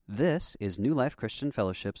This is New Life Christian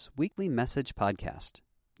Fellowship's weekly message podcast.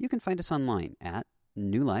 You can find us online at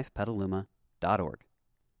newlifepetaluma.org.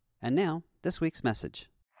 And now, this week's message.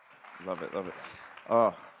 Love it, love it.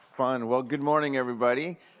 Oh, fun. Well, good morning,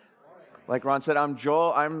 everybody. Like Ron said, I'm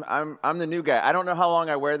Joel. I'm the new guy. I don't know how long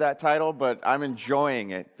I wear that title, but I'm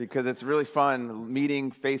enjoying it because it's really fun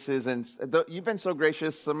meeting faces. And you've been so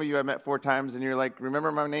gracious. Some of you I met 4 times, and you're like,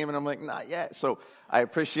 "Remember my name?" And I'm like, "Not yet." So I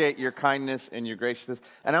appreciate your kindness and your graciousness.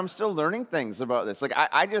 And I'm still learning things about this. Like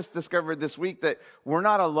I just discovered this week that we're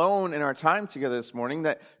not alone in our time together this morning.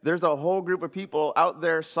 That there's a whole group of people out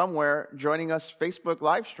there somewhere joining us Facebook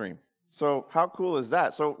live stream. So how cool is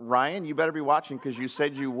that? So Ryan, you better be watching because you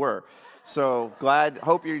said you were. So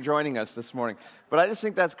hope you're joining us this morning. But I just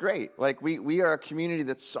think that's great. Like we are a community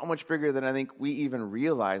that's so much bigger than I think we even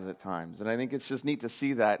realize at times. And I think it's just neat to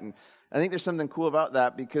see that. And I think there's something cool about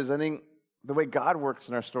that because I think the way God works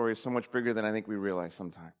in our story is so much bigger than I think we realize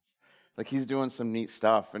sometimes. Like He's doing some neat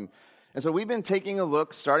stuff. And so we've been taking a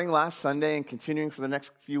look starting last Sunday and continuing for the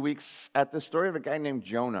next few weeks at the story of a guy named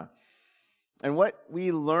Jonah. And what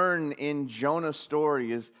we learn in Jonah's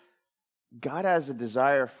story is God has a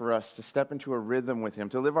desire for us to step into a rhythm with Him,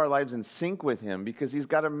 to live our lives in sync with Him, because He's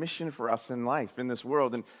got a mission for us in life, in this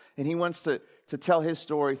world. And He wants to tell His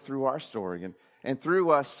story through our story, and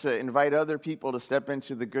through us to invite other people to step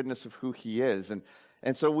into the goodness of who He is.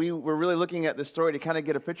 And so we're really looking at this story to kind of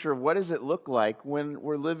get a picture of what does it look like when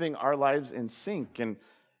we're living our lives in sync. And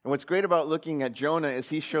what's great about looking at Jonah is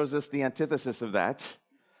he shows us the antithesis of that.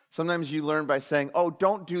 Sometimes you learn by saying, "Oh,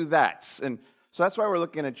 don't do that." And so that's why we're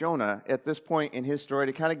looking at Jonah at this point in his story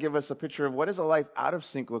to kind of give us a picture of what does a life out of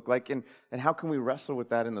sync look like and how can we wrestle with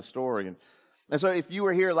that in the story. And so if you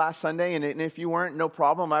were here last Sunday and if you weren't, no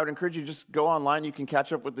problem. I would encourage you to just go online. You can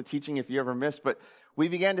catch up with the teaching if you ever missed. But we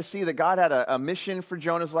began to see that God had a mission for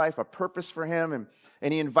Jonah's life, a purpose for him.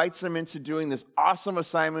 And He invites him into doing this awesome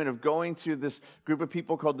assignment of going to this group of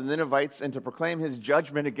people called the Ninevites and to proclaim His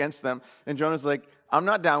judgment against them. And Jonah's like, "I'm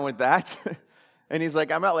not down with that." And he's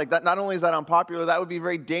like, "I'm out like that." Not only is that unpopular, that would be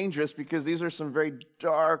very dangerous because these are some very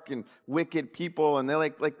dark and wicked people, and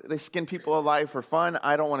they skin people alive for fun.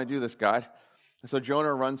 I don't want to do this, God. And so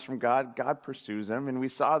Jonah runs from God. God pursues him, and we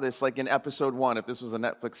saw this like in episode 1, if this was a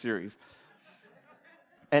Netflix series.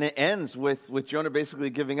 And it ends with Jonah basically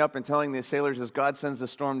giving up and telling the sailors as God sends the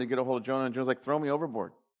storm to get a hold of Jonah, and Jonah's like, "Throw me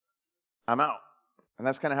overboard. I'm out." And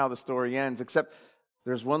that's kind of how the story ends, except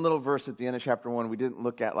there's one little verse at the end of chapter 1 we didn't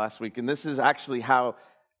look at last week, and this is actually how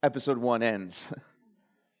episode 1 ends.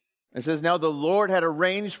 It says, "Now the Lord had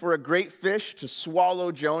arranged for a great fish to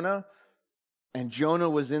swallow Jonah, and Jonah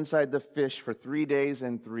was inside the fish for 3 days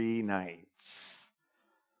and 3 nights."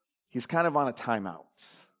 He's kind of on a timeout.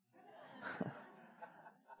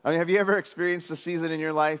 I mean, have you ever experienced a season in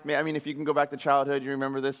your life? I mean, if you can go back to childhood, you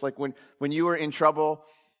remember this, like when you were in trouble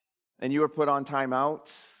and you were put on timeout.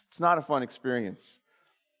 It's not a fun experience.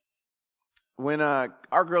 When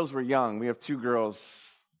our girls were young, we have 2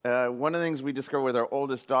 girls, one of the things we discovered with our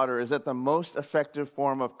oldest daughter is that the most effective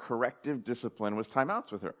form of corrective discipline was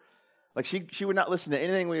timeouts with her. Like she would not listen to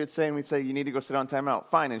anything we would say, and we'd say, "You need to go sit on timeout."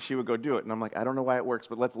 "Fine," and she would go do it. And I'm like, I don't know why it works,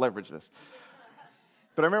 but let's leverage this.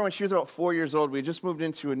 But I remember when she was about 4 years old, we had just moved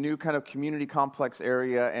into a new kind of community complex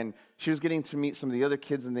area, and she was getting to meet some of the other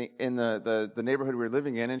kids in the neighborhood we were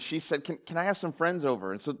living in, and she said, can I have some friends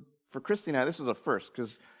over? And so for Christy and I, this was a first,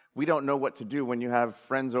 because we don't know what to do when you have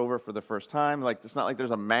friends over for the first time. Like, it's not like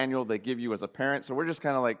there's a manual they give you as a parent, so we're just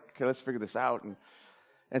kind of like, okay, let's figure this out.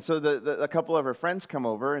 And so a couple of her friends come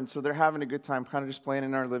over, and so they're having a good time, kind of just playing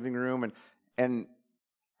in our living room, and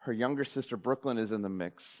her younger sister, Brooklyn, is in the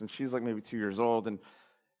mix, and she's like maybe 2 years old, and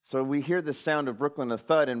so we hear the sound of Brooklyn, a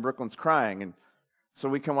thud, and Brooklyn's crying, and so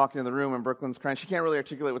we come walking in the room, and Brooklyn's crying. She can't really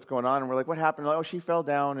articulate what's going on, and we're like, "What happened?" Like, "Oh, she fell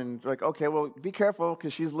down," and we're like, "Okay, well, be careful,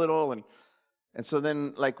 because she's little," and so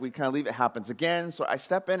then, like, we kind of leave it happens again. So I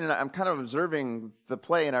step in, and I'm kind of observing the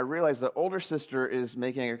play, and I realize the older sister is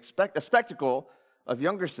making a spectacle of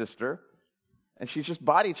younger sister, and she's just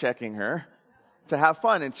body checking her to have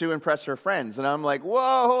fun and to impress her friends. And I'm like,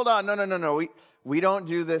 "Whoa, hold on, no. We don't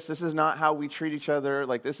do this. This is not how we treat each other.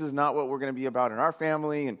 Like, this is not what we're going to be about in our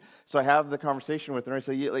family." And so I have the conversation with her. I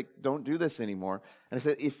say, "Yeah, like, don't do this anymore." And I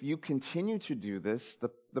said, "If you continue to do this,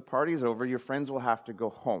 the party's over. Your friends will have to go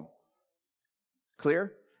home.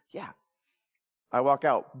 Clear?" "Yeah." I walk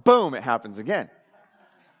out. Boom, it happens again.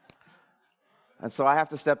 And so I have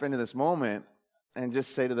to step into this moment and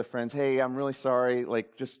just say to the friends, "Hey, I'm really sorry.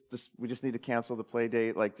 Like, we just need to cancel the play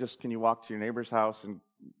date. Like, just can you walk to your neighbor's house and,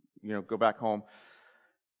 go back home?"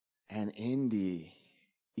 And Indy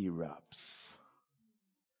erupts.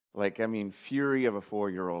 Like, fury of a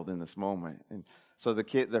 4-year-old in this moment. And So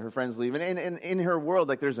her friends leave. And in her world,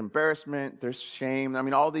 like there's embarrassment, there's shame. I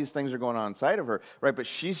mean, all these things are going on inside of her, right? But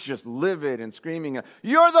she's just livid and screaming,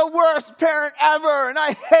 "You're the worst parent ever, and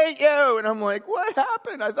I hate you." And I'm like, what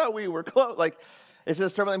happened? I thought we were close. Like, it's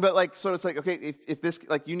just terrible. But like, so it's like, okay, if this,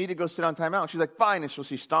 like, you need to go sit on timeout. She's like, fine. And so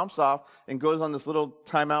she stomps off and goes on this little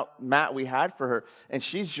timeout mat we had for her. And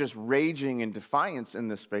she's just raging in defiance in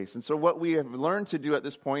this space. And so what we have learned to do at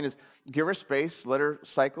this point is give her space, let her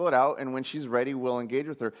cycle it out. And when she's ready, we'll engage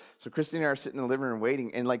with her. So Christy and I are sitting in the living room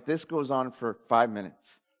waiting. And like, this goes on for 5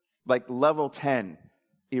 minutes, like level 10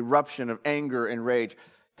 eruption of anger and rage.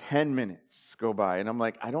 10 minutes go by, and I'm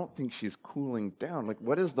like, I don't think she's cooling down. Like,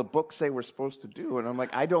 what does the book say we're supposed to do? And I'm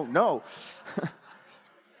like, I don't know.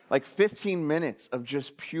 Like 15 minutes of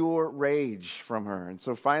just pure rage from her. And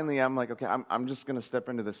so finally, I'm like, okay, I'm just going to step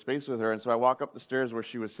into this space with her. And so I walk up the stairs where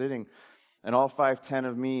she was sitting, and all 5'10"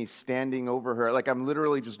 of me standing over her. Like, I'm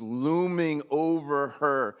literally just looming over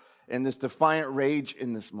her in this defiant rage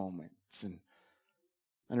in this moment. And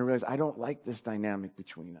I realized I don't like this dynamic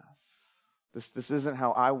between us. This isn't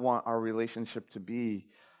how I want our relationship to be.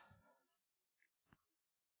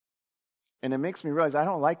 And it makes me realize I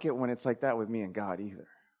don't like it when it's like that with me and God either.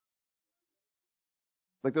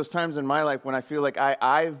 Like those times in my life when I feel like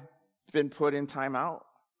I've been put in timeout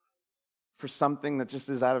for something that just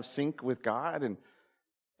is out of sync with God.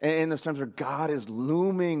 And those times where God is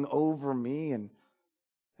looming over me and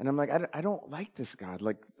I'm like, I don't like this, God.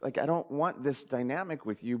 Like I don't want this dynamic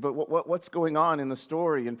with you. But what's going on in the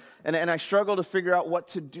story? And I struggle to figure out what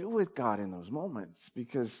to do with God in those moments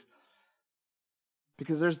because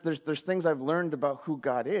there's things I've learned about who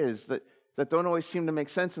God is that don't always seem to make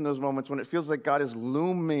sense in those moments when it feels like God is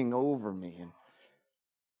looming over me.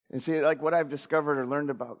 And see, like what I've discovered or learned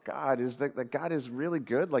about God is that God is really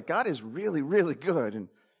good. Like God is really, really good.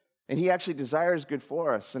 And He actually desires good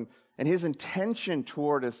for us. And His intention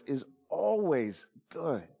toward us is always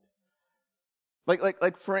good.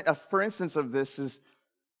 Like for instance of this is,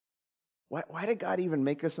 why did God even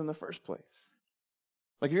make us in the first place?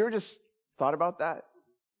 Like, have you ever just thought about that?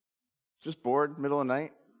 Just bored, middle of the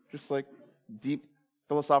night? Just like deep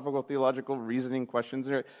philosophical, theological reasoning questions?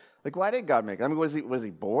 Like, why did God make it? I mean, was he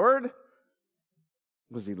bored?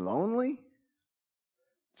 Was He lonely?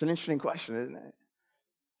 It's an interesting question, isn't it?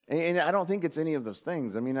 And I don't think it's any of those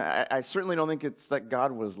things. I mean, I certainly don't think it's that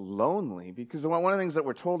God was lonely, because one of the things that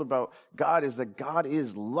we're told about God is that God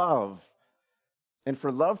is love. And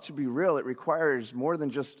for love to be real, it requires more than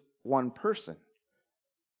just one person.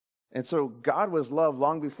 And so God was love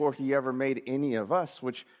long before He ever made any of us,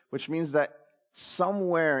 which means that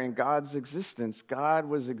somewhere in God's existence, God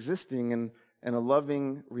was existing in a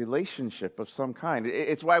loving relationship of some kind.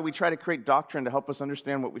 It's why we try to create doctrine to help us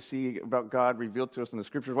understand what we see about God revealed to us in the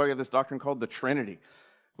Scriptures. Why we have this doctrine called the Trinity,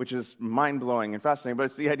 which is mind-blowing and fascinating. But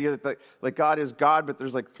it's the idea that like God is God, but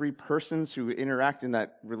there's like three persons who interact in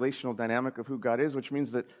that relational dynamic of who God is, which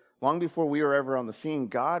means that long before we were ever on the scene,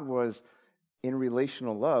 God was in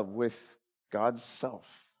relational love with God's self,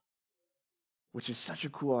 which is such a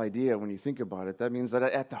cool idea when you think about it. That means that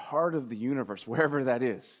at the heart of the universe, wherever that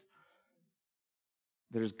is,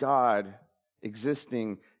 there's God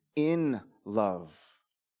existing in love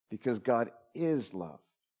because God is love.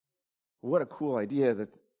 What a cool idea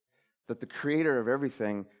that the creator of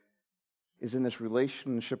everything is in this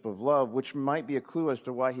relationship of love, which might be a clue as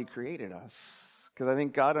to why He created us. Because I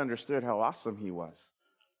think God understood how awesome He was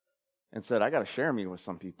and said, I got to share me with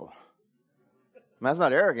some people. And that's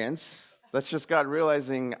not arrogance. That's just God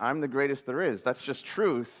realizing I'm the greatest there is. That's just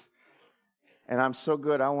truth. And I'm so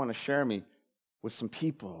good, I want to share me with some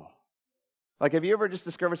people. Like, have you ever just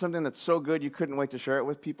discovered something that's so good you couldn't wait to share it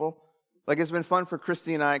with people? Like, it's been fun for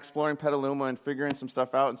Christy and I exploring Petaluma and figuring some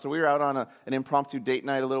stuff out. And so we were out on an impromptu date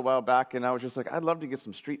night a little while back, and I was just like, I'd love to get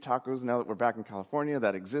some street tacos now that we're back in California.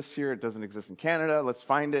 That exists here. It doesn't exist in Canada. Let's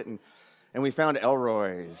find it. And we found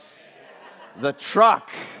Elroy's, the truck.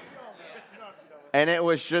 And it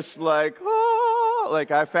was just like,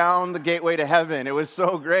 like I found the gateway to heaven. It was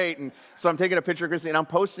so great. And so I'm taking a picture of Christy and I'm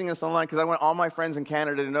posting this online because I want all my friends in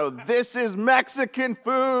Canada to know this is Mexican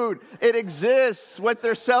food. It exists. What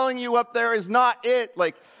they're selling you up there is not it.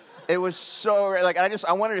 Like, it was so great. Like,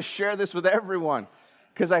 I wanted to share this with everyone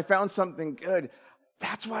because I found something good.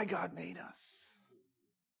 That's why God made us.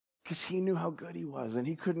 Because He knew how good He was and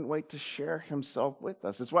He couldn't wait to share Himself with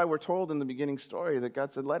us. It's why we're told in the beginning story that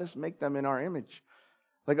God said, let us make them in our image.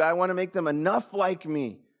 Like, I want to make them enough like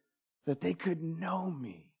me that they could know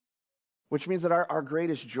me. Which means that our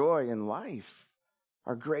greatest joy in life,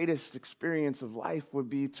 our greatest experience of life would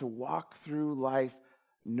be to walk through life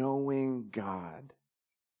knowing God,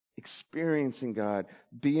 experiencing God,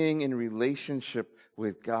 being in relationship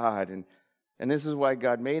with God. And this is why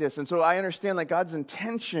God made us. And so I understand that God's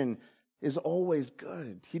intention is always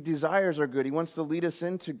good. He desires our good. He wants to lead us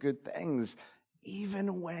into good things,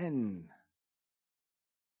 even when.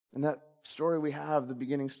 And that story we have, the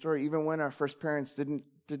beginning story, even when our first parents didn't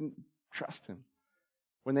trust him.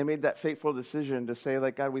 When they made that fateful decision to say,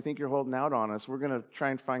 like, God, we think you're holding out on us. We're going to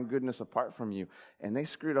try and find goodness apart from you. And they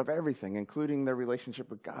screwed up everything, including their relationship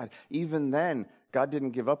with God. Even then, God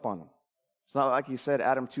didn't give up on them. It's not like he said,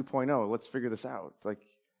 Adam 2.0, let's figure this out. Like,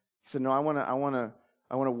 he said, no, I want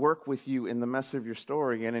to work with you in the mess of your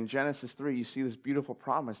story. And in Genesis 3, you see this beautiful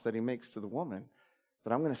promise that he makes to the woman,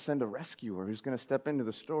 that I'm going to send a rescuer who's going to step into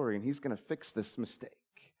the story, and he's going to fix this mistake.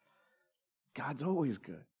 God's always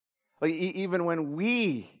good. Like, even when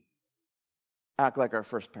we act like our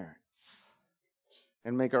first parents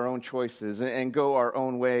and make our own choices and go our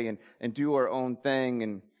own way and do our own thing,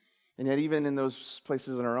 and yet even in those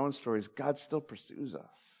places in our own stories, God still pursues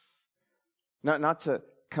us. Not to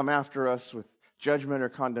come after us with judgment or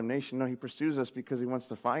condemnation. No, he pursues us because he wants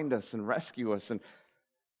to find us and rescue us. And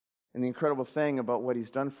the incredible thing about what he's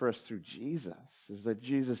done for us through Jesus is that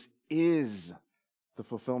Jesus is the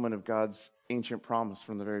fulfillment of God's ancient promise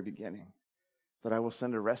from the very beginning, that I will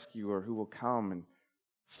send a rescuer who will come and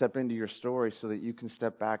step into your story so that you can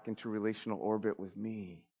step back into relational orbit with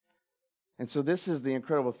me. And so this is the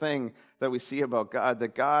incredible thing that we see about God,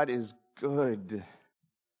 that God is good.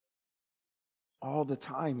 All the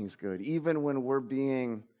time he's good. Even when we're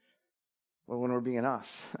being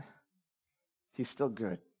us, he's still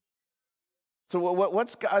good. So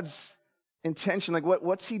what's God's intention? Like,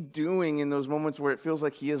 what's he doing in those moments where it feels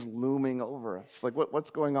like he is looming over us? Like, what's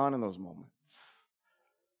going on in those moments?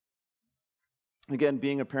 Again,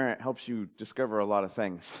 being a parent helps you discover a lot of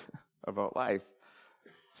things about life.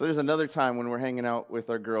 So there's another time when we're hanging out with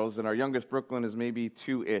our girls, and our youngest, Brooklyn, is maybe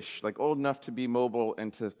 2-ish, like old enough to be mobile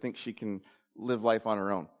and to think she can live life on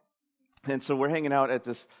her own. And so we're hanging out at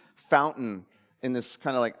this fountain in this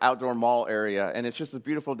kind of like outdoor mall area, and it's just a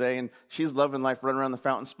beautiful day, and she's loving life, running around the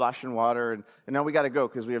fountain, splashing water, and now we got to go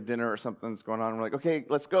because we have dinner or something that's going on. And we're like, okay,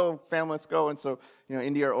 let's go, family, let's go. And so,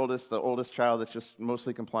 Indy, our oldest, the oldest child that's just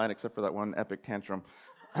mostly compliant except for that one epic tantrum,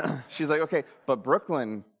 she's like, okay, but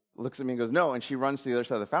Brooklyn looks at me and goes, no, and she runs to the other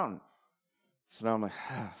side of the fountain. So now I'm like,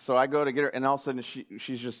 so I go to get her, and all of a sudden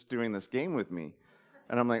she's just doing this game with me.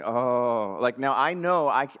 And I'm like, oh, like now I know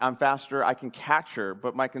I'm faster, I can catch her,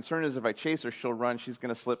 but my concern is if I chase her, she'll run, she's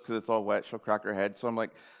going to slip because it's all wet, she'll crack her head. So I'm like,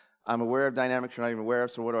 I'm aware of dynamics you're not even aware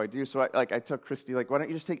of, so what do? So I took Christy, like, why don't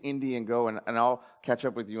you just take Indy and go, and I'll catch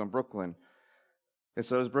up with you in Brooklyn. And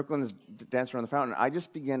so as Brooklyn is dancing around the fountain, I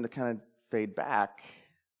just began to kind of fade back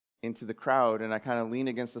into the crowd, and I kind of lean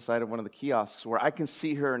against the side of one of the kiosks where I can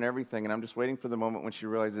see her and everything, and I'm just waiting for the moment when she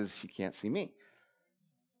realizes she can't see me.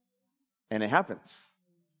 And it happens.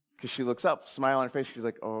 Because she looks up, smile on her face, she's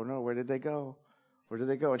like, oh no, where did they go? Where did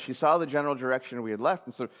they go? And she saw the general direction we had left,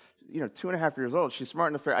 and so, 2.5 years old, she's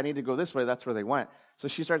smart enough to, I need to go this way, that's where they went. So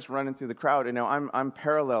she starts running through the crowd, and now I'm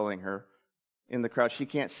paralleling her in the crowd. She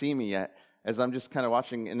can't see me yet, as I'm just kind of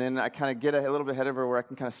watching, and then I kind of get a little bit ahead of her where I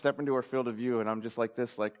can kind of step into her field of view, and I'm just like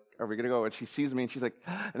this, like, are we going to go? And she sees me, and she's like,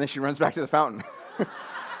 and then she runs back to the fountain.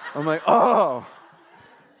 I'm like, oh,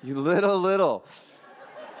 you little.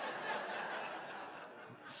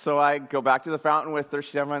 So I go back to the fountain with her,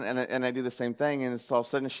 and I do the same thing, and so all of a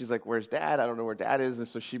sudden she's like, where's Dad? I don't know where Dad is, and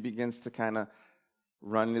so she begins to kind of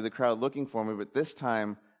run into the crowd looking for me, but this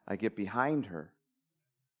time I get behind her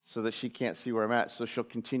so that she can't see where I'm at, so she'll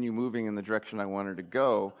continue moving in the direction I want her to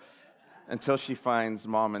go until she finds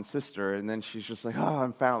Mom and Sister, and then she's just like, oh,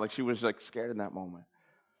 I'm found. Like, she was like scared in that moment.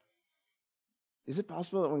 Is it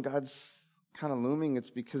possible that when God's kind of looming, it's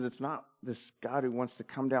because it's not this God who wants to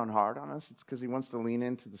come down hard on us. It's because he wants to lean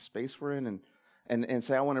into the space we're in and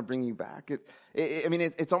say, I want to bring you back.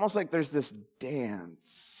 It's almost like there's this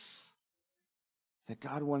dance that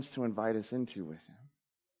God wants to invite us into with him.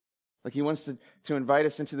 Like he wants to invite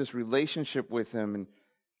us into this relationship with him.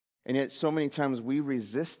 And yet so many times we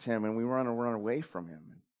resist him and we run away from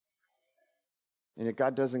him. And yet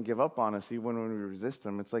God doesn't give up on us even when we resist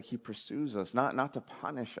him. It's like he pursues us, not to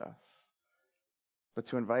punish us, but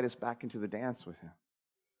to invite us back into the dance with him.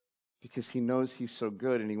 Because he knows he's so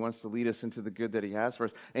good and he wants to lead us into the good that he has for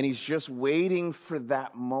us. And he's just waiting for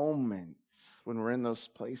that moment when we're in those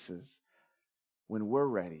places, when we're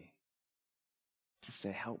ready to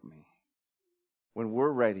say, help me. When we're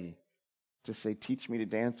ready to say, teach me to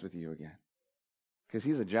dance with you again. Because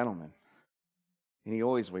he's a gentleman and he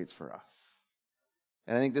always waits for us.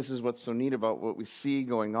 And I think this is what's so neat about what we see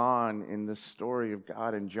going on in this story of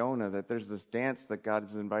God and Jonah, that there's this dance that God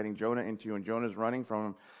is inviting Jonah into, and Jonah's running from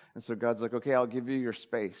him. And so God's like, okay, I'll give you your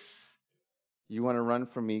space. You want to run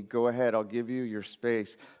from me? Go ahead, I'll give you your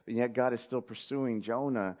space. But yet God is still pursuing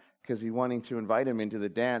Jonah because he's wanting to invite him into the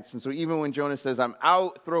dance. And so even when Jonah says, I'm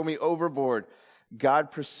out, throw me overboard,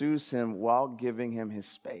 God pursues him while giving him his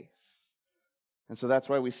space. And so that's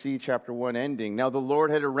why we see chapter 1 ending. Now the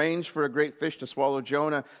Lord had arranged for a great fish to swallow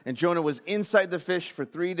Jonah, and Jonah was inside the fish for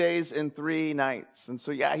 3 days and 3 nights. And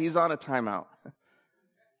so yeah, he's on a timeout.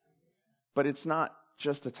 But it's not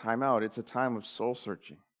just a timeout, it's a time of soul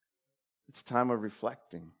searching. It's a time of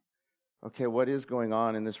reflecting. Okay, what is going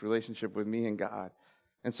on in this relationship with me and God?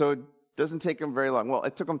 And so it doesn't take him very long. Well,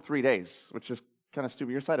 it took him 3 days, which is kind of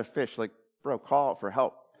stupid. You're inside a fish, like, bro, call out for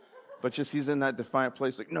help. But just he's in that defiant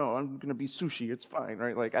place, like, no, I'm going to be sushi. It's fine,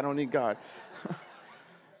 right? Like, I don't need God.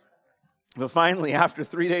 But finally, after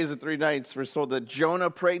 3 days and 3 nights, we're told that Jonah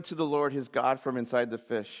prayed to the Lord his God from inside the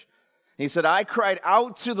fish. He said, I cried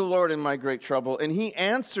out to the Lord in my great trouble, and he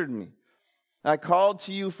answered me. I called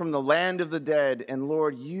to you from the land of the dead, and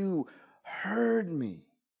Lord, you heard me.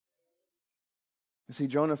 You see,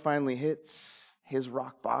 Jonah finally hits his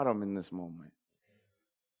rock bottom in this moment.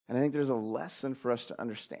 And I think there's a lesson for us to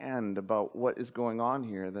understand about what is going on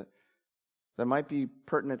here that might be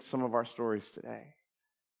pertinent to some of our stories today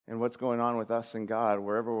and what's going on with us and God,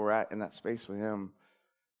 wherever we're at in that space with him.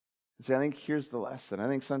 And see, I think here's the lesson. I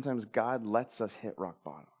think sometimes God lets us hit rock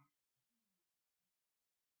bottom.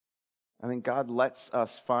 I think God lets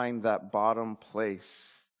us find that bottom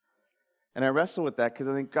place. And I wrestle with that because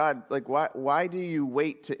I think, God, like, why do you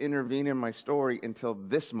wait to intervene in my story until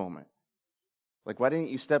this moment? Like, why didn't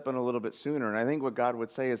you step in a little bit sooner? And I think what God would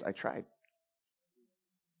say is, I tried.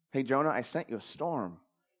 Hey, Jonah, I sent you a storm.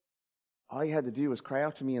 All you had to do was cry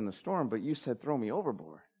out to me in the storm, but you said, throw me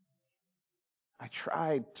overboard. I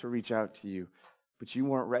tried to reach out to you, but you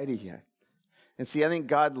weren't ready yet. And see, I think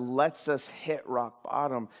God lets us hit rock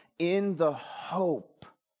bottom in the hope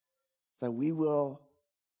that we will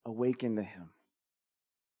awaken to him.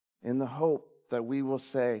 In the hope that we will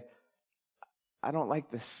say, I don't like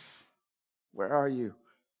this. Where are you?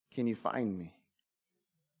 Can you find me?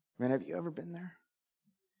 Man, have you ever been there?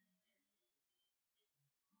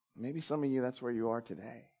 Maybe some of you, that's where you are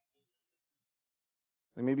today.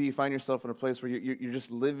 Like maybe you find yourself in a place where you're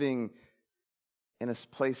just living in a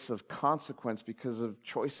place of consequence because of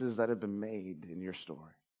choices that have been made in your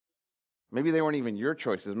story. Maybe they weren't even your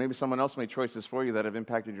choices. Maybe someone else made choices for you that have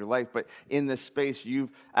impacted your life. But in this space,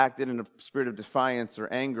 you've acted in a spirit of defiance or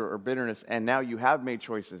anger or bitterness, and now you have made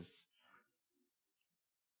choices.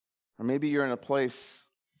 Or maybe you're in a place,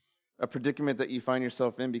 a predicament that you find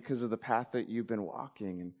yourself in because of the path that you've been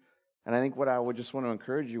walking. And I think what I would just want to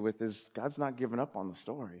encourage you with is God's not giving up on the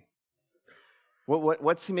story.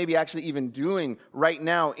 What's he maybe actually even doing right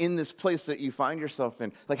now in this place that you find yourself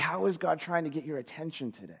in? Like, how is God trying to get your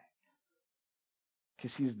attention today?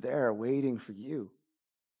 Because he's there waiting for you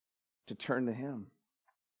to turn to him.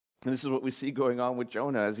 And this is what we see going on with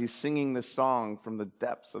Jonah as he's singing this song from the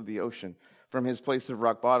depths of the ocean, from his place of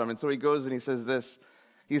rock bottom. And so he goes and he says this.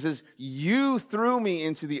 He says, you threw me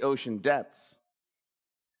into the ocean depths.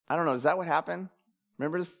 I don't know, is that what happened?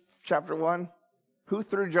 Remember chapter 1? Who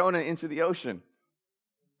threw Jonah into the ocean?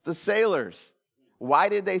 The sailors. Why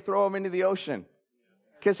did they throw him into the ocean?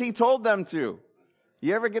 Because he told them to.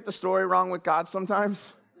 You ever get the story wrong with God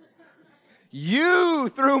sometimes? You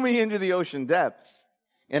threw me into the ocean depths,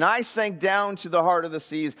 and I sank down to the heart of the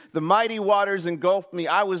seas. The mighty waters engulfed me.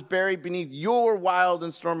 I was buried beneath your wild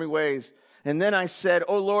and stormy waves. And then I said,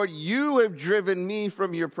 oh Lord, you have driven me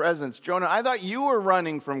from your presence. Jonah, I thought you were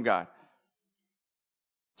running from God.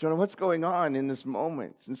 Jonah, what's going on in this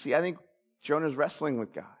moment? And see, I think Jonah's wrestling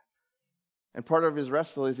with God. And part of his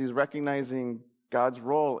wrestle is he's recognizing God's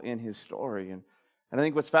role in his story. And I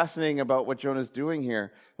think what's fascinating about what Jonah's doing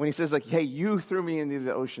here, when he says, like, hey, you threw me into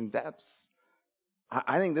the ocean depths,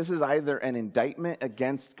 I think this is either an indictment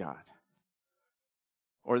against God,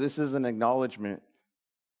 or this is an acknowledgement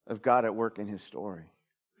of God at work in his story.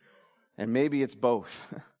 And maybe it's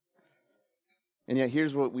both. And yet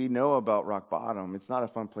here's what we know about rock bottom. It's not a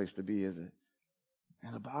fun place to be, is it?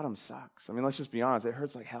 And the bottom sucks. I mean, let's just be honest. It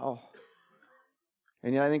hurts like hell.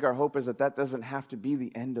 And yet I think our hope is that that doesn't have to be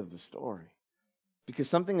the end of the story. Because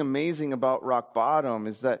something amazing about rock bottom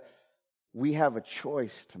is that we have a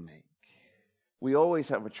choice to make. We always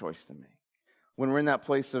have a choice to make. When we're in that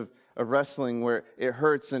place of wrestling where it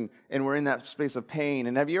hurts and we're in that space of pain.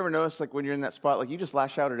 And have you ever noticed, like, when you're in that spot, like, you just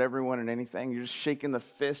lash out at everyone and anything. You're just shaking the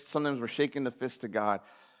fist. Sometimes we're shaking the fist to God.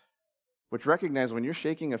 Which recognize when you're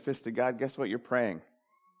shaking a fist to God, guess what? You're praying.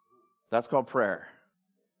 That's called prayer.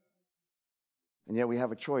 And yet we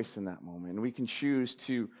have a choice in that moment. And we can choose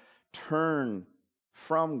to turn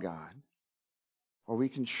from God, or we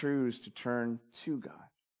can choose to turn to God.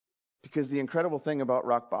 Because the incredible thing about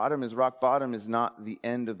rock bottom is not the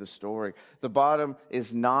end of the story. The bottom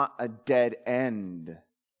is not a dead end.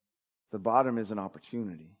 The bottom is an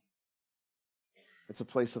opportunity. It's a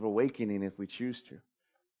place of awakening if we choose to. And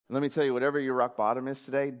let me tell you, whatever your rock bottom is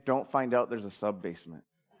today, don't find out there's a sub-basement.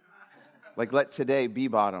 Like, let today be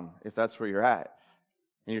bottom if that's where you're at.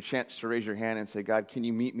 And your chance to raise your hand and say, God, can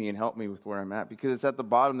you meet me and help me with where I'm at? Because it's at the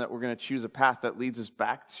bottom that we're going to choose a path that leads us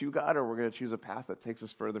back to God, or we're going to choose a path that takes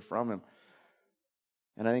us further from Him.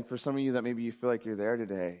 And I think for some of you that maybe you feel like you're there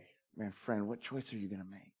today, man, friend, what choice are you going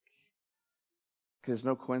to make? Because it's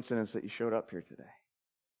no coincidence that you showed up here today.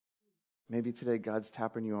 Maybe today God's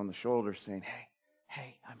tapping you on the shoulder saying,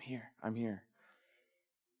 hey, I'm here.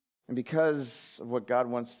 And because of what God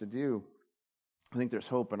wants to do, I think there's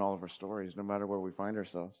hope in all of our stories, no matter where we find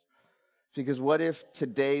ourselves. Because what if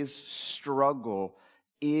today's struggle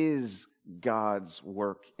is God's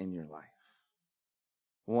work in your life?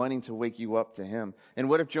 Wanting to wake you up to Him. And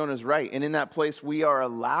what if Jonah's right? And in that place, we are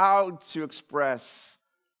allowed to express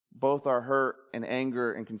both our hurt and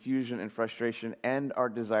anger and confusion and frustration and our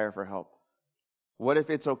desire for help. What if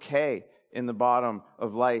it's okay in the bottom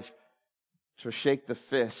of life to shake the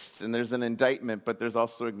fist and there's an indictment, but there's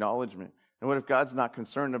also acknowledgement? And what if God's not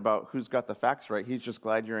concerned about who's got the facts right? He's just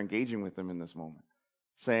glad you're engaging with Him in this moment.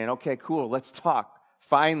 Saying, okay, cool, let's talk.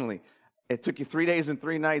 Finally. It took you 3 days and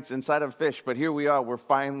 3 nights inside of a fish, but here we are. We're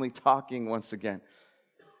finally talking once again.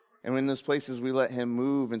 And in those places, we let Him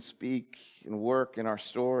move and speak and work in our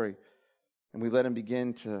story. And we let Him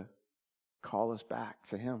begin to call us back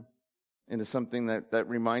to Him, into something that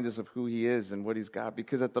reminds us of who He is and what He's got.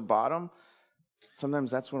 Because at the bottom, sometimes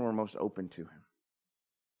that's when we're most open to Him.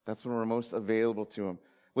 That's when we're most available to Him,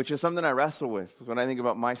 which is something I wrestle with when I think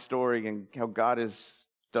about my story and how God has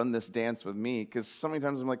done this dance with me. Because so many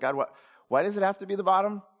times I'm like, God, why does it have to be the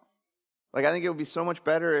bottom? Like, I think it would be so much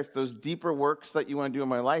better if those deeper works that you want to do in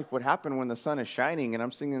my life would happen when the sun is shining and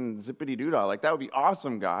I'm singing zippity-doo-dah. Like, that would be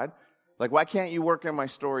awesome, God. Like, why can't you work in my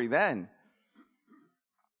story then?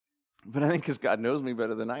 But I think because God knows me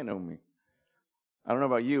better than I know me. I don't know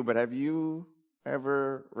about you, but have you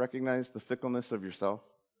ever recognized the fickleness of yourself?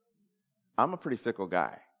 I'm a pretty fickle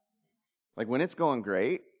guy. Like, when it's going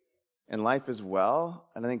great and life is well,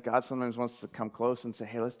 and I think God sometimes wants to come close and say,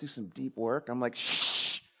 hey, let's do some deep work. I'm like,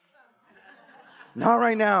 shh, not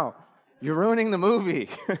right now. You're ruining the movie.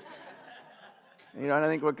 And I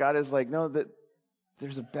think what God is like, no, that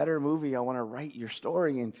there's a better movie I want to write your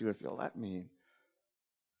story into if you'll let me.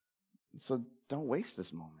 So don't waste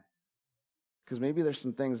this moment. Because maybe there's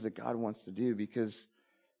some things that God wants to do. Because,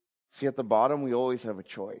 see, at the bottom, we always have a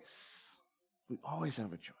choice. We always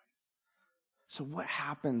have a choice. So what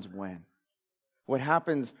happens when? What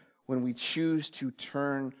happens when we choose to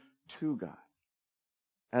turn to God?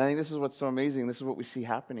 And I think this is what's so amazing. This is what we see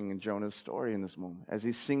happening in Jonah's story in this moment. As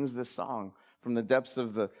he sings this song from the depths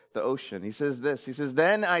of the ocean. He says this. He says,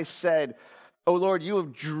 then I said, O Lord, you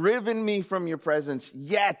have driven me from your presence,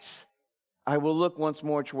 yet I will look once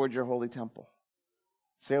more toward your holy temple.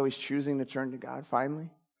 See how he's choosing to turn to God finally?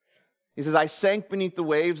 He says, I sank beneath the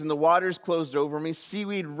waves and the waters closed over me.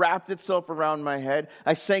 Seaweed wrapped itself around my head.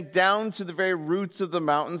 I sank down to the very roots of the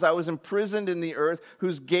mountains. I was imprisoned in the earth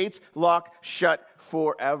whose gates lock shut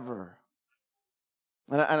forever.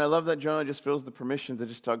 And I love that Jonah just feels the permission to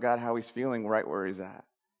just tell God how he's feeling right where he's at.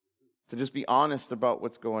 To just be honest about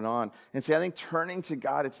what's going on. And see, I think turning to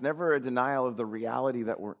God, it's never a denial of the reality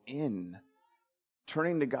that we're in.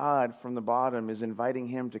 Turning to God from the bottom is inviting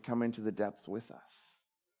Him to come into the depths with us.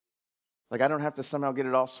 Like, I don't have to somehow get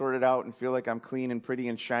it all sorted out and feel like I'm clean and pretty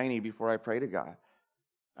and shiny before I pray to God.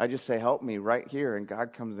 I just say, help me right here, and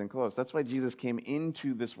God comes in close. That's why Jesus came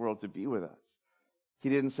into this world to be with us. He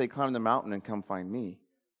didn't say, climb the mountain and come find me.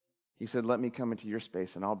 He said, let me come into your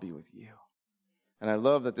space and I'll be with you. And I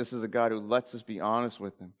love that this is a God who lets us be honest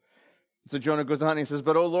with Him. So Jonah goes on and he says,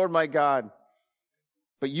 but, O Lord my God,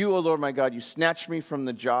 but you, O Lord my God, you snatched me from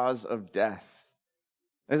the jaws of death.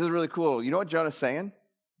 This is really cool. You know what Jonah's saying?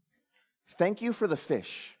 Thank you for the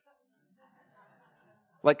fish.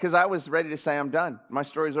 Like, because I was ready to say, I'm done. My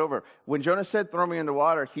story's over. When Jonah said, throw me in the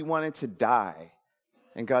water, he wanted to die.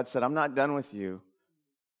 And God said, I'm not done with you.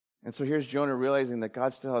 And so here's Jonah realizing that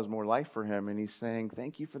God still has more life for him. And he's saying,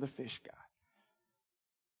 thank you for the fish, God.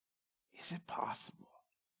 Is it possible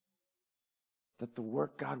that the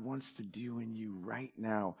work God wants to do in you right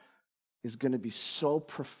now is going to be so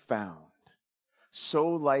profound, so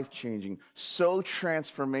life-changing, so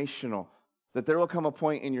transformational, That there will come a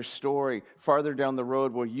point in your story farther down the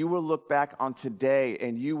road where you will look back on today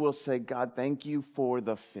and you will say, God, thank you for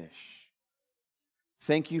the fish.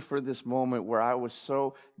 Thank you for this moment where I was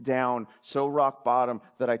so down, so rock bottom,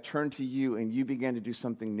 that I turned to you and you began to do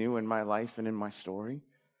something new in my life and in my story.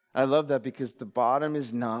 I love that because the bottom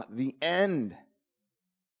is not the end.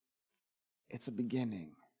 It's a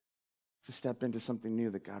beginning to step into something new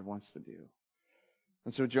that God wants to do.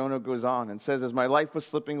 And so Jonah goes on and says, as my life was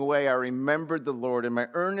slipping away, I remembered the Lord, and my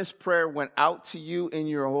earnest prayer went out to you in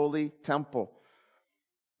your holy temple.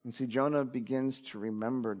 And see, Jonah begins to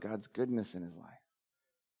remember God's goodness in his life.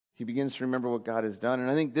 He begins to remember what God has done. And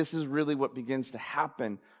I think this is really what begins to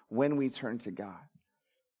happen when we turn to God.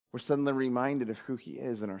 We're suddenly reminded of who he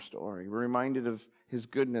is in our story. We're reminded of his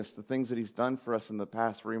goodness, the things that he's done for us in the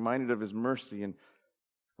past. We're reminded of his mercy, and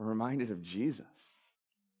we're reminded of Jesus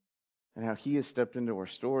and how he has stepped into our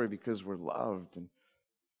story because we're loved.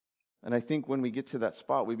 And I think when we get to that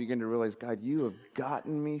spot, we begin to realize, God, you have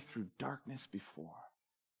gotten me through darkness before.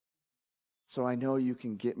 So I know you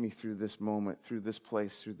can get me through this moment, through this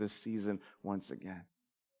place, through this season once again.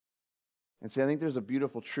 And see, I think there's a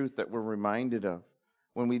beautiful truth that we're reminded of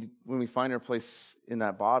when we find our place in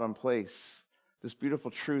that bottom place. This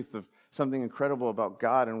beautiful truth of something incredible about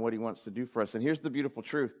God and what he wants to do for us. And here's the beautiful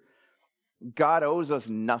truth. God owes us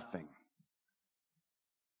nothing.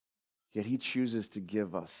 Yet he chooses to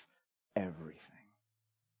give us everything.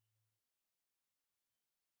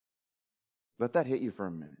 Let that hit you for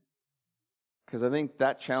a minute. Because I think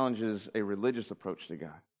that challenges a religious approach to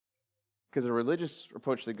God. Because a religious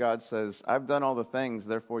approach to God says, I've done all the things,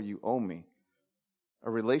 therefore you owe me.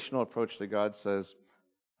 A relational approach to God says,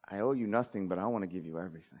 I owe you nothing, but I want to give you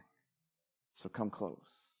everything. So come close.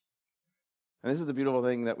 And this is the beautiful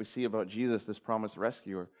thing that we see about Jesus, this promised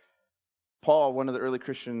rescuer. Paul, one of the early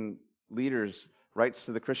Christian leaders, writes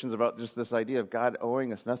to the Christians about just this idea of God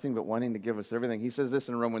owing us nothing but wanting to give us everything. He says this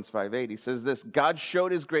in Romans 5:8. He says this, God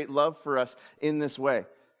showed his great love for us in this way,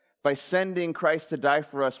 by sending Christ to die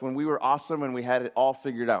for us when we were awesome and we had it all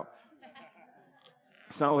figured out.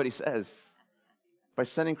 That's not what he says. By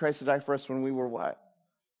sending Christ to die for us when we were what?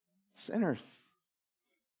 Sinners.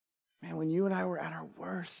 Man, when you and I were at our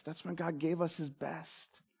worst, that's when God gave us his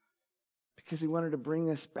best. Because he wanted to bring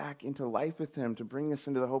us back into life with him, to bring us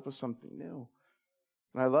into the hope of something new.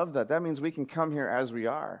 And I love that. That means we can come here as we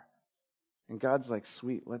are. And God's like,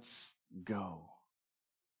 sweet, let's go.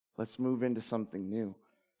 Let's move into something new.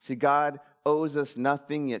 See, God owes us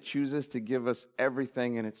nothing, yet chooses to give us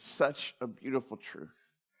everything. And it's such a beautiful truth.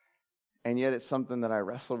 And yet it's something that I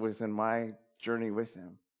wrestle with in my journey with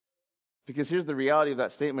him. Because here's the reality of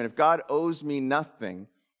that statement. If God owes me nothing,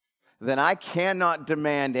 then I cannot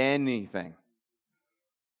demand anything.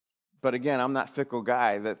 But again, I'm that fickle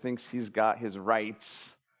guy that thinks he's got his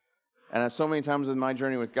rights. And so many times in my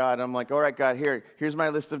journey with God, I'm like, all right, God, here's my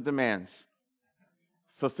list of demands.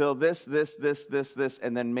 Fulfill this,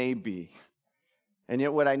 and then maybe. And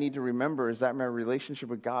yet what I need to remember is that my relationship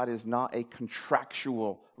with God is not a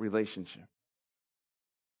contractual relationship.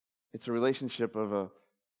 It's a relationship of a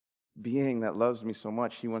being that loves me so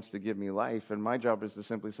much, he wants to give me life, and my job is to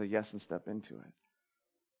simply say yes and step into it.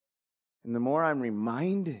 And the more I'm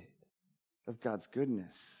reminded of God's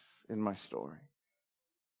goodness in my story,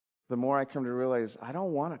 the more I come to realize I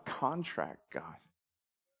don't want a contract, God.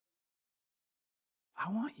 I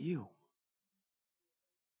want you.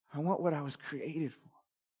 I want what I was created for.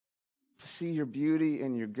 To see your beauty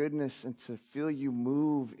and your goodness and to feel you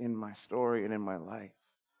move in my story and in my life.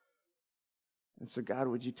 And so, God,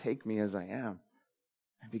 would you take me as I am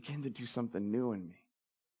and begin to do something new in me?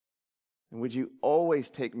 And would you always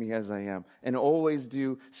take me as I am and always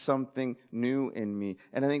do something new in me?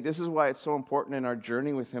 And I think this is why it's so important in our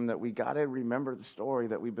journey with him that we got to remember the story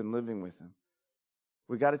that we've been living with him.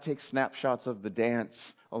 We got to take snapshots of the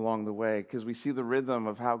dance along the way because we see the rhythm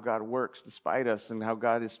of how God works despite us and how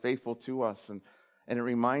God is faithful to us. And it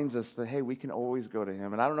reminds us that, hey, we can always go to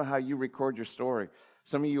him. And I don't know how you record your story.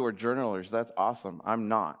 Some of you are journalers. That's awesome. I'm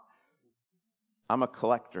not. I'm a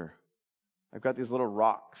collector. I've got these little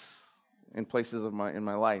rocks in places in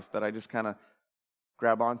my life that I just kind of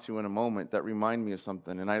grab onto in a moment that remind me of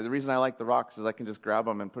something. And the reason I like the rocks is I can just grab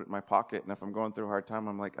them and put it in my pocket. And if I'm going through a hard time,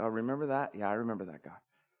 I'm like, oh, remember that? Yeah, I remember that, God.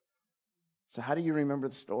 So how do you remember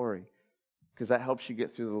the story? Because that helps you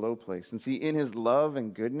get through the low place. And see, in his love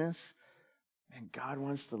and goodness, man, God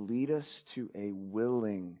wants to lead us to a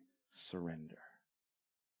willing surrender.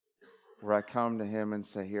 Where I come to him and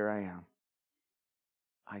say, here I am.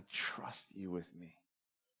 I trust you with me.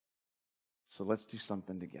 So let's do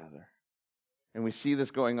something together. And we see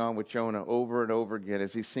this going on with Jonah over and over again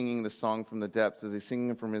as he's singing the song from the depths, as he's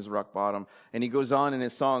singing from his rock bottom. And he goes on in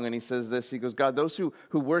his song and he says this, he goes, God, those who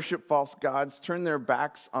worship false gods turn their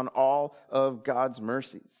backs on all of God's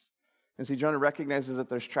mercies. And see, Jonah recognizes that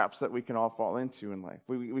there's traps that we can all fall into in life.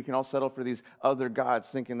 We can all settle for these other gods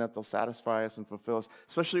thinking that they'll satisfy us and fulfill us,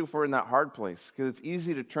 especially if we're in that hard place, because it's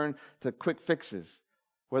easy to turn to quick fixes,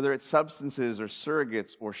 whether it's substances or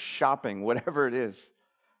surrogates or shopping, whatever it is.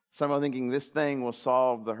 Somehow thinking this thing will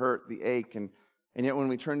solve the hurt, the ache, and yet when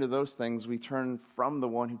we turn to those things, we turn from the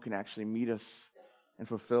one who can actually meet us and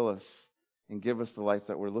fulfill us and give us the life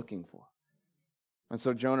that we're looking for. And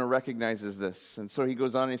so Jonah recognizes this. And so he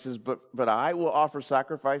goes on and he says, But I will offer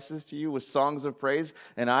sacrifices to you with songs of praise,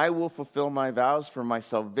 and I will fulfill my vows, for my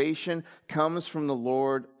salvation comes from the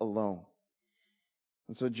Lord alone.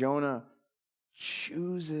 And so Jonah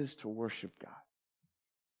chooses to worship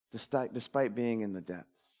God, despite being in the depths.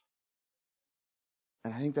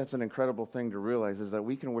 And I think that's an incredible thing to realize, is that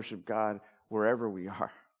we can worship God wherever we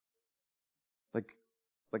are.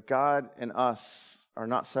 Like God and us are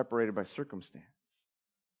not separated by circumstance.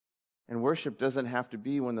 And worship doesn't have to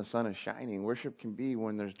be when the sun is shining. Worship can be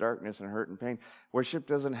when there's darkness and hurt and pain. Worship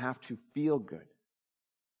doesn't have to feel good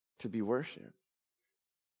to be worship.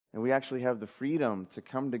 And we actually have the freedom to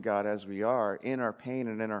come to God as we are, in our pain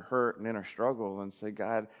and in our hurt and in our struggle, and say,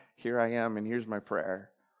 God, here I am and here's my prayer.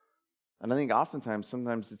 And I think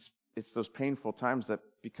sometimes it's those painful times that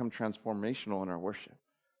become transformational in our worship.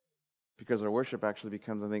 Because our worship actually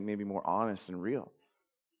becomes, I think, maybe more honest and real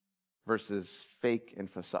versus fake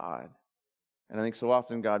and facade. And I think so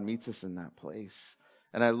often God meets us in that place.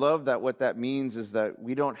 And I love that what that means is that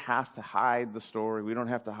we don't have to hide the story. We don't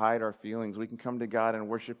have to hide our feelings. We can come to God and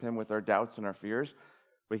worship Him with our doubts and our fears.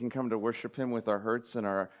 We can come to worship Him with our hurts and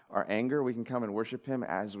our anger. We can come and worship Him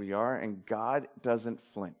as we are. And God doesn't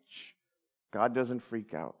flinch. God doesn't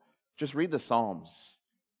freak out. Just read the Psalms.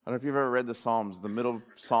 I don't know if you've ever read the Psalms, the middle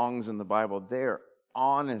songs in the Bible. They're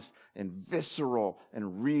honest and visceral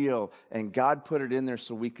and real. And God put it in there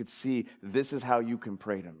so we could see, this is how you can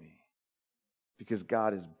pray to me. Because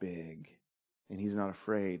God is big and He's not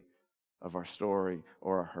afraid of our story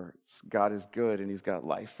or our hurts. God is good and He's got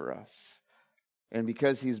life for us. And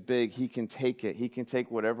because He's big, He can take it. He can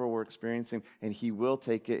take whatever we're experiencing, and He will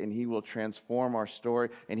take it, and He will transform our story,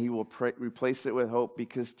 and He will replace it with hope,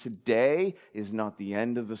 because today is not the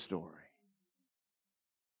end of the story.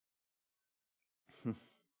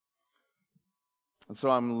 And so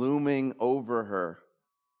I'm looming over her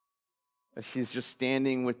as she's just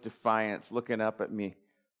standing with defiance, looking up at me.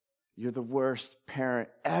 You're the worst parent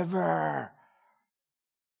ever.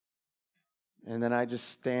 And then I just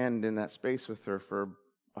stand in that space with her for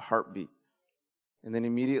a heartbeat. And then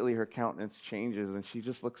immediately her countenance changes and she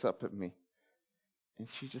just looks up at me. And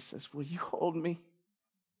she just says, will you hold me?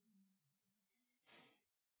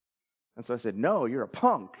 And so I said, no, you're a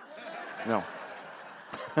punk. No.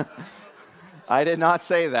 I did not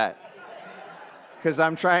say that. Because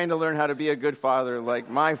I'm trying to learn how to be a good father like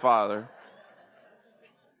my father.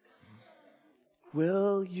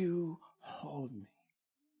 Will you hold me?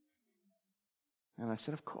 And I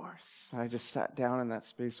said, of course. And I just sat down in that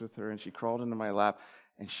space with her, and she crawled into my lap,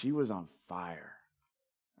 and she was on fire.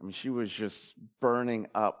 I mean, she was just burning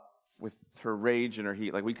up with her rage and her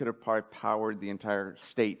heat. Like, we could have probably powered the entire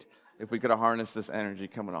state if we could have harnessed this energy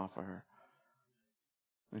coming off of her.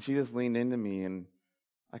 And she just leaned into me, and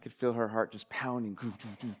I could feel her heart just pounding.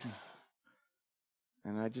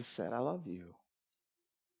 And I just said, I love you.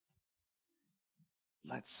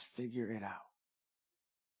 Let's figure it out.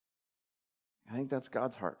 I think that's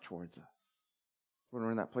God's heart towards us, when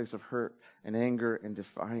we're in that place of hurt and anger and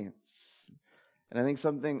defiance. And I think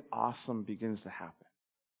something awesome begins to happen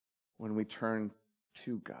when we turn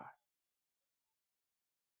to God.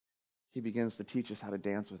 He begins to teach us how to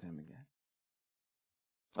dance with Him again.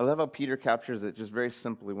 I love how Peter captures it just very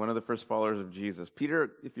simply, one of the first followers of Jesus.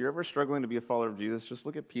 Peter, if you're ever struggling to be a follower of Jesus, just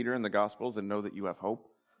look at Peter in the Gospels and know that you have hope.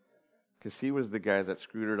 Because he was the guy that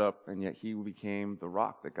screwed it up, and yet he became the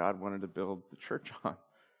rock that God wanted to build the church on.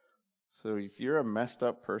 So if you're a messed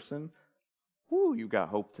up person, you got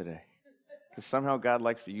hope today. Because somehow God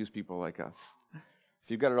likes to use people like us. If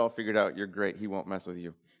you've got it all figured out, you're great. He won't mess with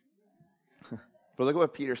you. But look at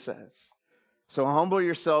what Peter says. So humble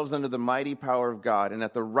yourselves under the mighty power of God, and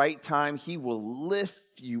at the right time He will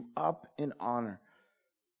lift you up in honor.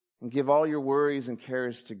 And give all your worries and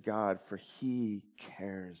cares to God, for He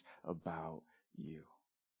cares about you.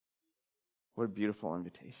 What a beautiful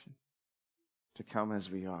invitation to come as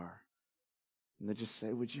we are. And to just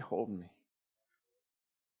say, would you hold me?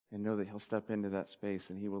 And know that He'll step into that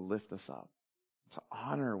space and He will lift us up to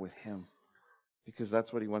honor with Him because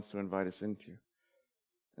that's what he wants to invite us into.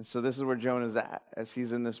 And so this is where Jonah's at, as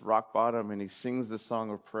he's in this rock bottom and he sings this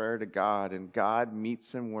song of prayer to God, and God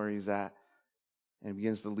meets him where he's at and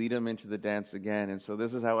begins to lead him into the dance again. And so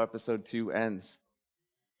this is how episode 2 ends.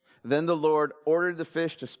 Then the Lord ordered the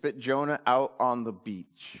fish to spit Jonah out on the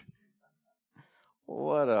beach.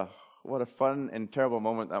 What a fun and terrible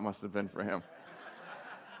moment that must have been for him.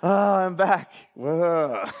 Oh, I'm back.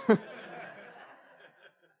 Whoa.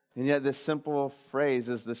 And yet this simple phrase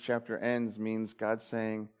as this chapter ends means God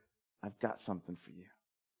saying, I've got something for you.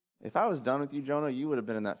 If I was done with you, Jonah, you would have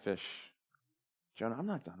been in that fish. Jonah, I'm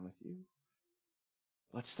not done with you.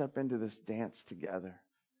 Let's step into this dance together.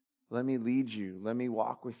 Let me lead you. Let me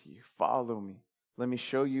walk with you. Follow me. Let me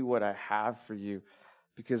show you what I have for you.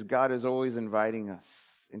 Because God is always inviting us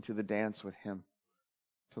into the dance with him,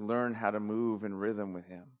 to learn how to move in rhythm with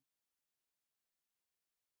him.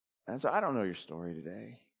 And so I don't know your story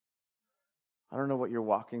today. I don't know what you're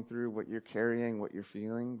walking through, what you're carrying, what you're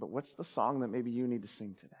feeling, but what's the song that maybe you need to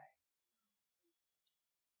sing today?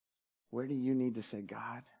 Where do you need to say,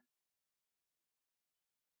 God,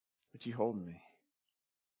 would you hold me?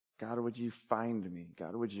 God, would you find me?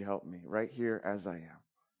 God, would you help me right here as I am?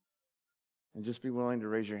 And just be willing to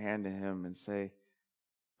raise your hand to him and say,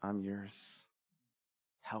 I'm yours.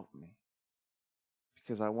 Help me.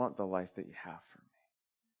 Because I want the life that you have for me.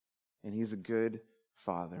 And he's a good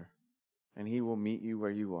Father. And he will meet you where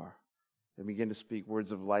you are and begin to speak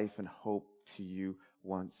words of life and hope to you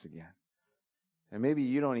once again. And maybe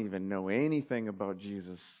you don't even know anything about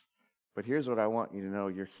Jesus, but here's what I want you to know.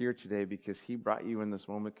 You're here today because he brought you in this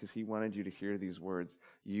moment because he wanted you to hear these words.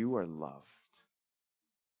 You are loved.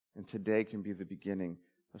 And today can be the beginning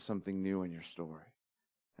of something new in your story.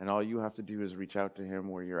 And all you have to do is reach out to him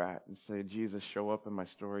where you're at and say, Jesus, show up in my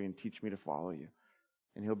story and teach me to follow you.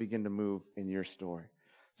 And he'll begin to move in your story.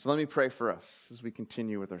 So let me pray for us as we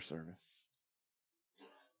continue with our service.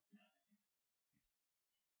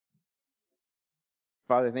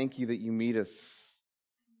 Father, thank you that you meet us.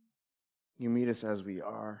 You meet us as we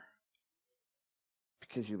are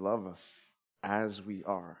because you love us as we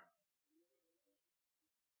are.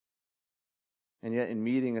 And yet in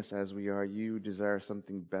meeting us as we are, you desire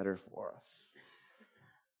something better for us.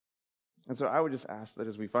 And so I would just ask that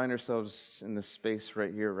as we find ourselves in this space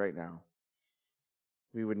right here, right now,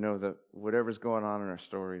 we would know that whatever's going on in our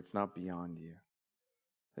story, it's not beyond you.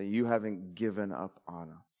 That you haven't given up on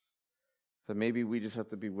us. That maybe we just have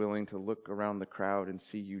to be willing to look around the crowd and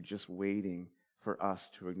see you just waiting for us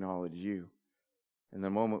to acknowledge you. And the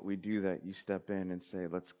moment we do that, you step in and say,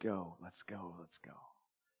 let's go, let's go, let's go.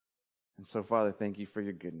 And so, Father, thank you for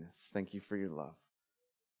your goodness. Thank you for your love.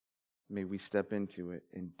 May we step into it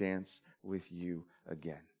and dance with you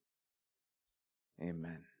again.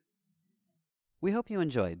 Amen. We hope you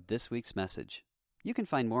enjoyed this week's message. You can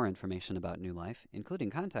find more information about New Life, including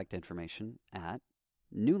contact information, at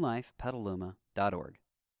newlifepetaluma.org.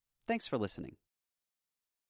 Thanks for listening.